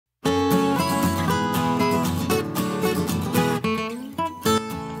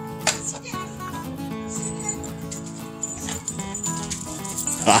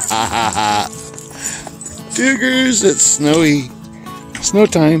Tigers, it's snowy. Snow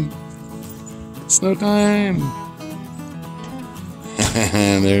time. Snow time.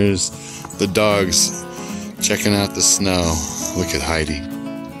 And there's the dogs checking out the snow. Look at Heidi.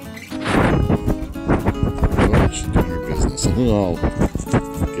 Oh, she's doing her business. Oh,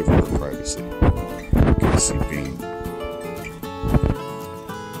 give her her privacy. Good to see Bean.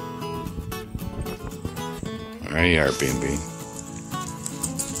 There you are, Bean Bean.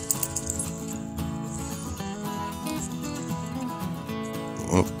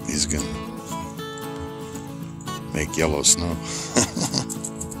 Oh, he's gonna make yellow snow.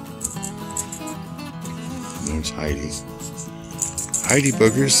 There's Heidi. Heidi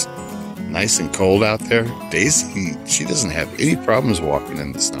boogers. Nice and cold out there. Daisy, she doesn't have any problems walking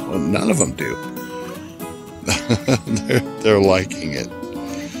in the snow. None of them do. they're liking it.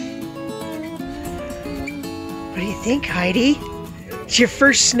 What do you think, Heidi? It's your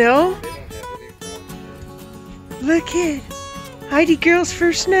first snow? Look at Heidi girl's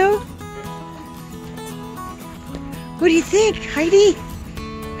first snow. What do you think, Heidi?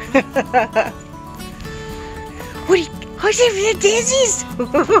 What do you... How's it for the daisies?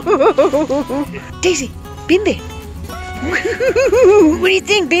 Daisy, Bean Bean. What do you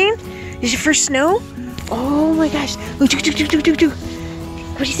think, Bean? Is your first snow? Oh my gosh. What do you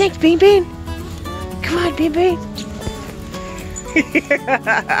think, Bean Bean? Come on, Bean Bean.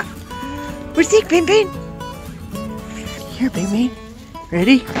 What do you think, Bean Bean? Here, Bean Bean.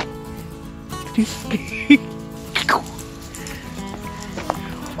 Ready?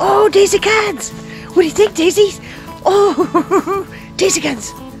 Oh, Daisy cans. What do you think, Daisy? Oh, Daisy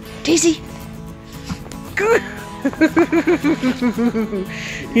guns! Daisy!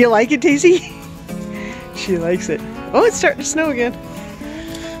 You like it, Daisy? She likes it. Oh, it's starting to snow again.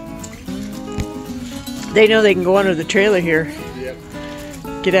 They know they can go under the trailer here. Yep.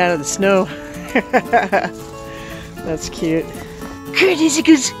 Get out of the snow. That's cute. Come here, Daisy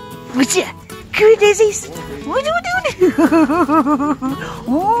goose. What's that? Come here, Daisies. What do we do?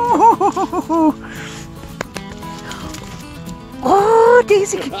 Oh,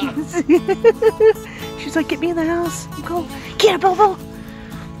 Daisy kittens. She's like, get me in the house. I'm cold. Get up, Bobo.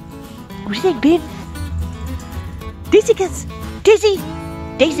 What do you think, Bean? Daisy kids. Daisy.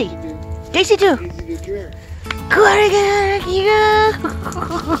 Daisy. Daisy too. Come on, you go.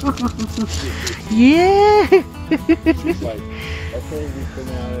 Yeah. She's like, okay, we've been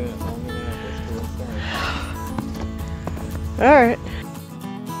out of it long enough. Let's go inside. All right.